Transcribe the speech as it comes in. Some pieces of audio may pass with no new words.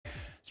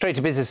Straight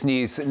to business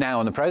news now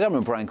on the programme,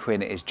 and Brian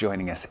Quinn is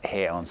joining us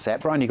here on set.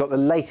 Brian, you've got the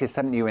latest,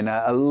 haven't you, in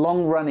a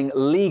long-running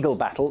legal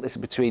battle. This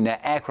is between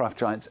aircraft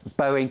giants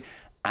Boeing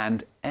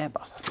and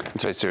Airbus.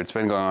 That's right, sir. It's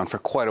been going on for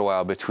quite a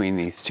while between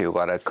these two. A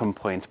lot of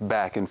complaints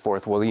back and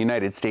forth. Well, the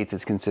United States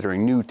is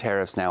considering new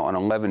tariffs now on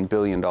 $11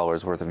 billion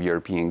worth of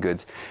European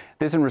goods.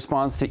 This in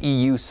response to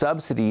EU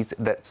subsidies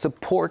that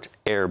support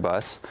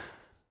Airbus.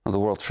 The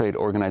World Trade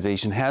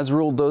Organization has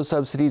ruled those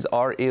subsidies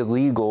are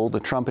illegal. The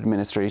Trump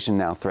administration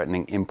now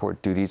threatening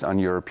import duties on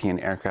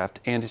European aircraft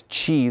and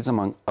cheese,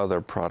 among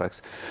other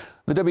products.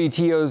 The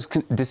WTO's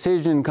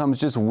decision comes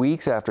just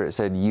weeks after it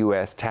said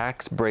U.S.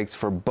 tax breaks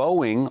for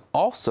Boeing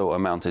also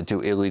amounted to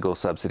illegal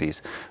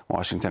subsidies.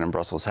 Washington and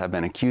Brussels have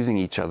been accusing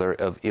each other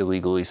of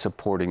illegally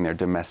supporting their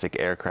domestic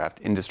aircraft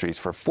industries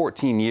for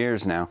 14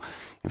 years now.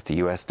 If the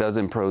U.S. does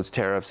impose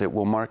tariffs, it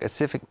will mark a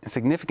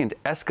significant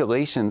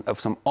escalation of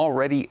some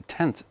already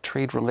tense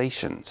trade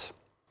relations.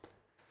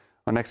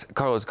 Well, next,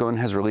 Ghosn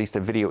has released a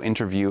video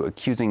interview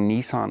accusing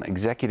Nissan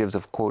executives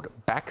of, quote,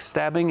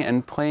 backstabbing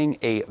and playing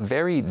a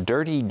very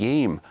dirty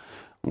game.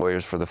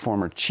 Lawyers for the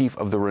former chief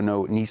of the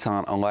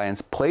Renault-Nissan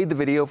alliance played the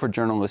video for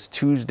journalists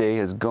Tuesday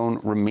as Ghosn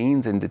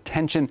remains in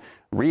detention,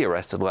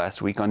 rearrested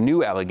last week on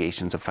new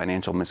allegations of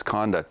financial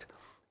misconduct.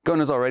 Ghosn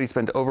has already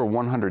spent over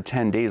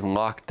 110 days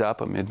locked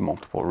up amid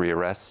multiple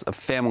rearrests. A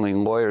family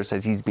lawyer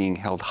says he's being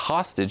held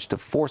hostage to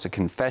force a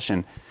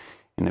confession.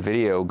 In the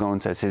video,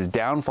 Ghosn says his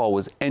downfall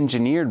was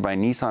engineered by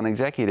Nissan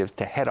executives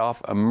to head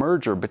off a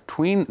merger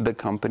between the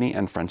company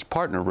and French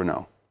partner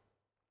Renault.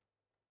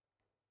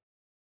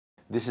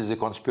 This is a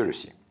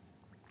conspiracy.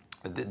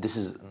 This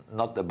is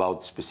not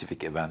about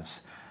specific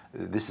events.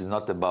 This is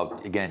not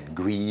about, again,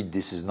 greed.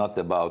 This is not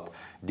about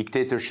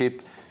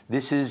dictatorship.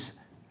 This is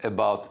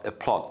about a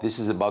plot. This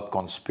is about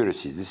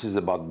conspiracies. This is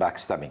about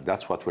backstabbing.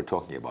 That's what we're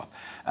talking about.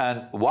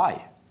 And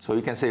why? So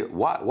you can say,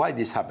 why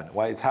this happened?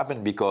 Why it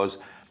happened? Because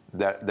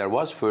there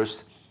was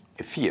first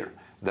a fear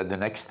that the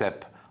next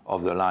step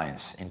of the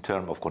alliance in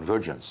terms of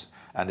convergence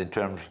and in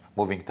terms of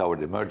moving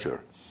toward the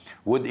merger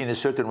would in a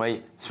certain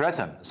way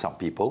threaten some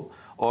people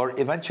or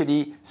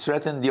eventually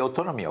threaten the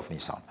autonomy of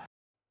Nissan.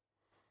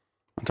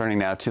 Turning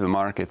now to the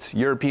markets,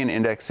 European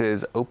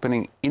indexes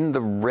opening in the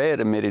red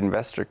amid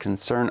investor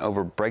concern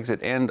over Brexit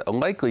and a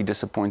likely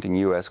disappointing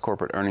U.S.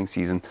 corporate earnings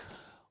season.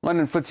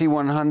 London FTSE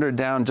 100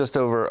 down just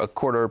over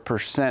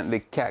 0.25%. The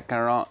CAC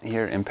 40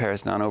 here in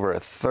Paris down over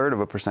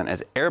 0.33%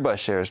 as Airbus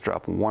shares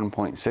drop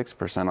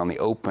 1.6% on the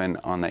open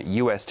on that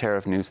U.S.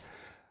 tariff news.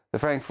 The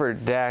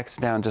Frankfurt DAX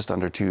down just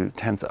under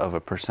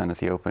 0.2% at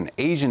the open.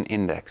 Asian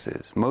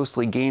indexes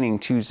mostly gaining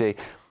Tuesday.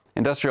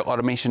 Industrial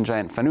automation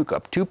giant Fanuc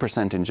up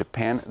 2% in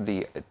Japan.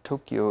 The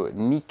Tokyo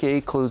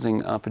Nikkei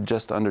closing up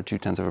just under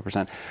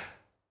 0.2%.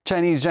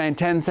 Chinese giant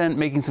Tencent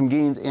making some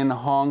gains in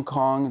Hong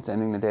Kong. It's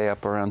ending the day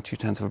up around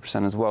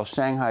 0.2% as well.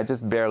 Shanghai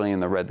just barely in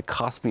the red. The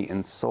Kospi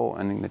in Seoul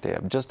ending the day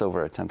up just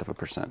over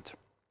 0.1%.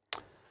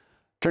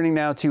 Turning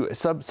now to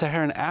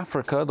sub-Saharan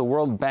Africa, the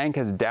World Bank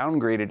has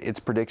downgraded its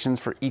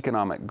predictions for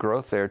economic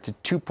growth there to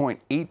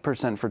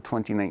 2.8% for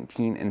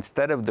 2019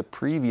 instead of the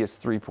previous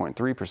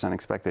 3.3%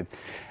 expected.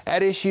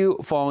 At issue,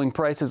 falling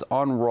prices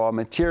on raw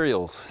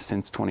materials.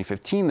 Since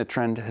 2015, the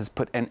trend has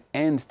put an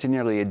end to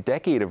nearly a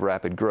decade of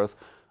rapid growth.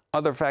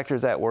 Other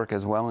factors at work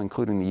as well,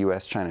 including the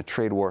U.S.-China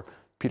trade war.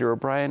 Peter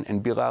O'Brien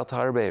and Bilal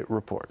Tarbe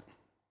report.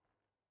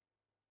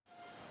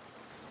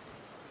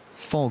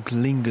 Fog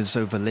lingers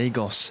over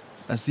Lagos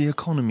as the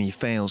economy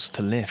fails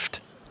to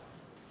lift.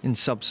 In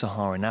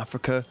sub-Saharan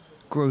Africa,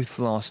 growth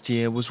last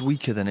year was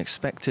weaker than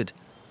expected.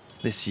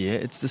 This year,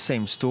 it's the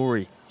same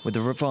story, with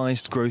a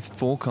revised growth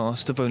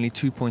forecast of only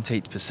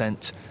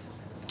 2.8%.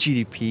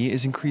 GDP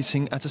is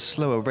increasing at a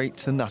slower rate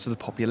than that of the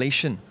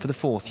population for the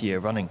fourth year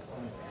running.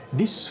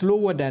 This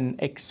slower than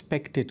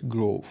expected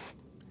growth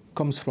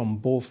comes from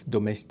both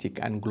domestic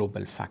and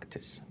global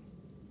factors.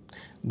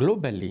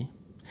 Globally,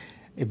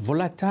 a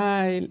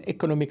volatile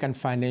economic and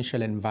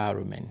financial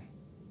environment,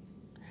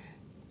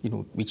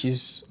 which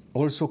is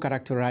also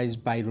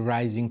characterized by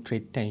rising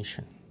trade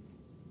tension,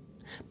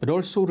 but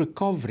also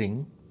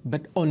recovering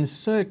but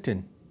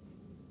uncertain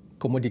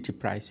commodity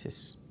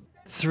prices.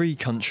 3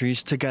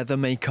 countries together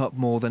make up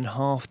more than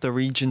half the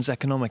region's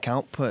economic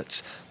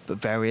output, but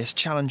various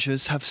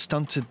challenges have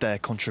stunted their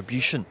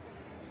contribution.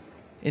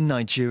 In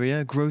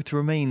Nigeria, growth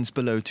remains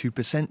below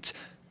 2%.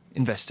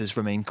 Investors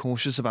remain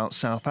cautious about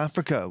South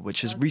Africa,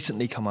 which has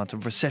recently come out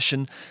of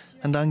recession,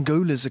 and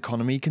Angola's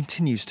economy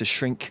continues to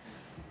shrink.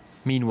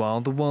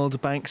 Meanwhile, the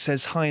World Bank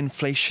says high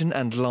inflation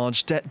and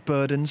large debt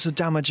burdens are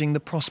damaging the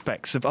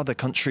prospects of other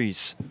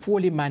countries.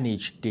 Poorly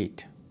managed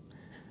debt,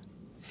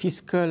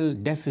 fiscal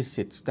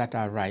deficits that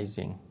are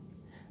rising,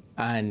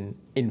 and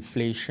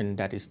inflation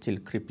that is still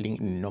crippling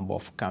in a number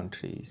of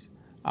countries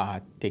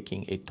are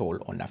taking a toll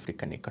on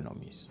African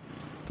economies.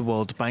 The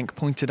World Bank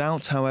pointed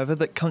out, however,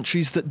 that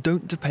countries that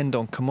don't depend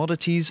on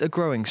commodities are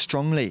growing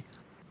strongly.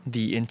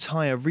 The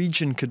entire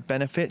region could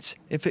benefit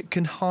if it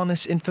can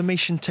harness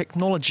information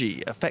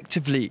technology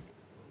effectively.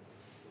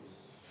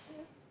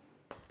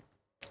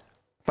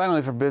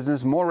 Finally, for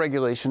business, more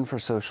regulation for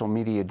social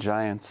media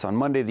giants. On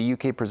Monday, the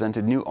UK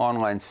presented new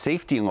online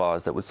safety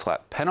laws that would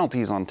slap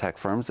penalties on tech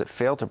firms that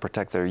fail to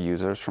protect their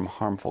users from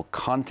harmful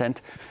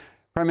content.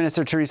 Prime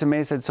Minister Theresa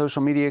May said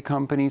social media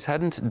companies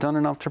hadn't done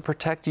enough to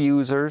protect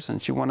users,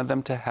 and she wanted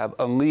them to have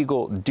a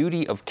legal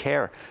duty of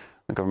care.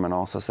 The government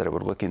also said it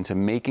would look into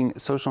making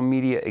social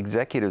media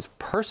executives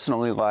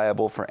personally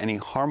liable for any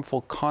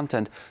harmful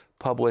content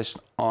published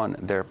on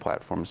their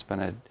platforms. It's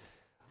been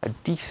a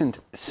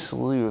decent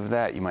slew of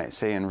that, you might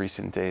say, in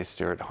recent days,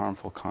 Stuart.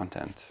 Harmful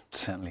content.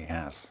 Certainly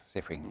has. See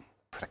if we can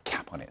put a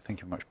cap on it. Thank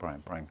you very much,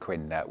 Brian. Brian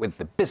Quinn with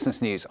the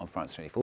business news on France 24.